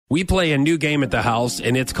we play a new game at the house,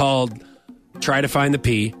 and it's called Try to Find the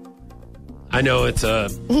Pee. I know it's a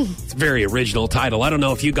very original title. I don't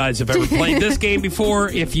know if you guys have ever played this game before.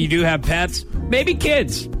 If you do have pets, maybe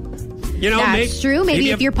kids. That's true.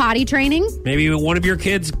 Maybe if you're potty training. Maybe one of your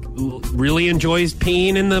kids really enjoys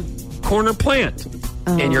peeing in the corner plant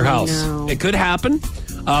in your house. No. It could happen.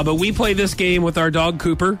 But we play this game with our dog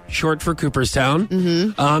Cooper, short for Cooperstown.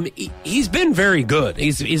 Mm-hmm. He's been very good.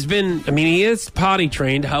 He's been. I mean, he is potty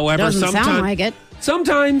trained. However, doesn't sound like it.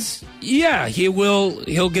 Sometimes, yeah,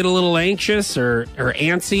 he'll get a little anxious or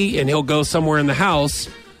antsy, and he'll go somewhere in the house.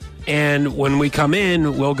 And when we come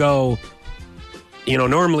in, we'll go.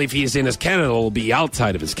 Normally if he's in his kennel, it'll be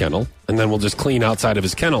outside of his kennel, and then we'll just clean outside of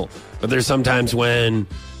his kennel. But there's sometimes when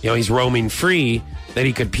he's roaming free that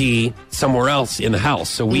he could pee somewhere else in the house.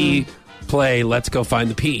 So we play Let's Go Find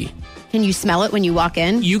the Pee. Can you smell it when you walk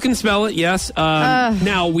in? You can smell it, yes.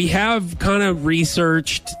 Now, we have kind of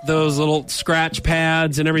researched those little scratch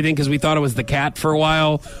pads and everything because we thought it was the cat for a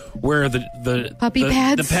while, where the puppy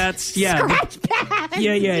pads? The pets, yeah. Scratch pads!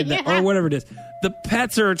 Yeah. Or whatever it is. The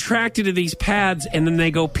pets are attracted to these pads, and then they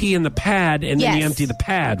go pee in the pad, and then you empty the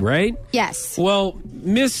pad, right? Yes. Well,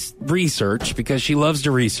 Miss Research, because she loves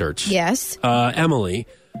to research. Yes. Emily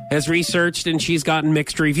has researched, and she's gotten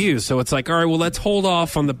mixed reviews. So it's like, all right, well, let's hold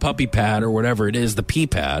off on the puppy pad or whatever it is, the pee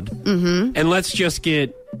pad, and let's just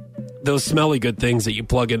get those smelly good things that you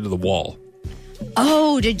plug into the wall.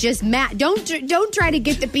 Oh, to just don't try to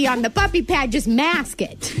get the pee on the puppy pad. Just mask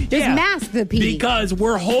it. Just mask the pee. Because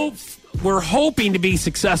we're hoping to be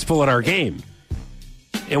successful at our game.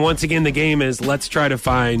 And once again, the game is let's try to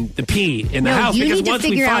find the pee in the house. You because need to once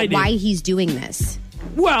figure we out find why he's doing this.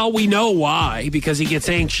 Well, we know why, because he gets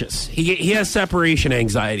anxious. He has separation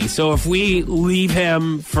anxiety. So if we leave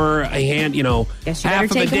him for half of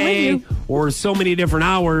the day or so many different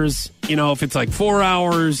hours, if it's like 4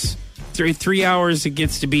 hours, 3 hours, it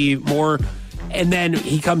gets to be more. And then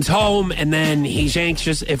he comes home, and then he's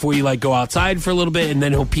anxious if we go outside for a little bit, and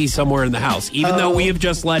then he'll pee somewhere in the house, even though we have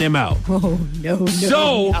just let him out. Oh, no.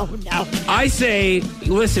 I say,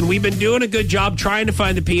 listen, we've been doing a good job trying to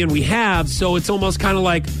find the pee, and we have, so it's almost kind of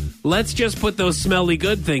like, let's just put those smelly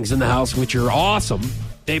good things in the house, which are awesome.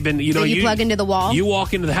 They've been, So you plug into the wall? You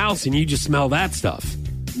walk into the house, and you just smell that stuff.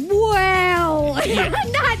 Well,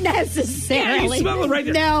 not necessarily. Yeah, you smell it right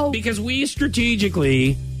there. No. Because we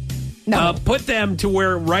strategically... No. Put them to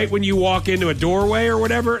where right when you walk into a doorway or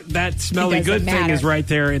whatever, that smelly good thing is right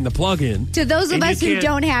there in the plug-in. To those of us who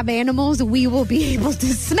don't have animals, we will be able to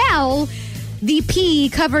smell the pee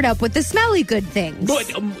covered up with the smelly good things.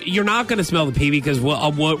 But you're not going to smell the pee because we're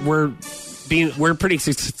pretty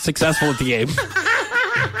successful at the game.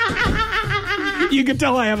 You can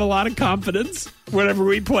tell I have a lot of confidence whenever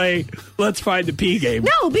we play Let's Find the Pee game.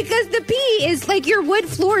 No, because the pee is like your wood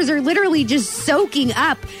floors are literally just soaking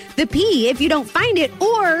up the pee if you don't find it,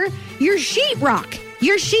 or your sheetrock.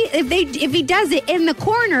 Your sheet, if he does it in the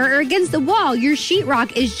corner or against the wall, your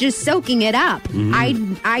sheetrock is just soaking it up.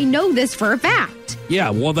 Mm-hmm. I know this for a fact. Yeah,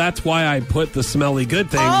 well, that's why I put the smelly good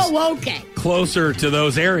things closer to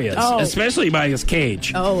those areas, especially by his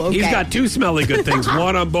cage. Oh, okay. He's got two smelly good things,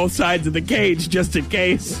 one on both sides of the cage, just in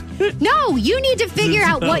case. No, you need to figure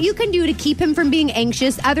out what you can do to keep him from being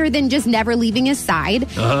anxious other than just never leaving his side.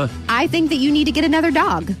 I think that you need to get another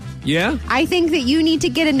dog. Yeah? I think that you need to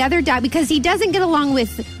get another dog because he doesn't get along with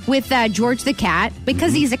George the cat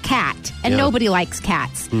because he's a cat and nobody likes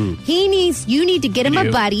cats. You need to get him a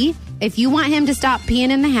buddy. If you want him to stop peeing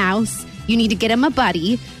in the house, you need to get him a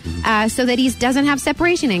buddy so that he doesn't have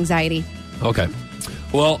separation anxiety. Okay.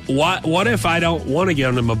 Well, what if I don't want to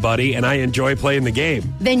get him a buddy and I enjoy playing the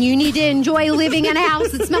game? Then you need to enjoy living in a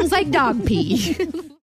house that smells like dog pee.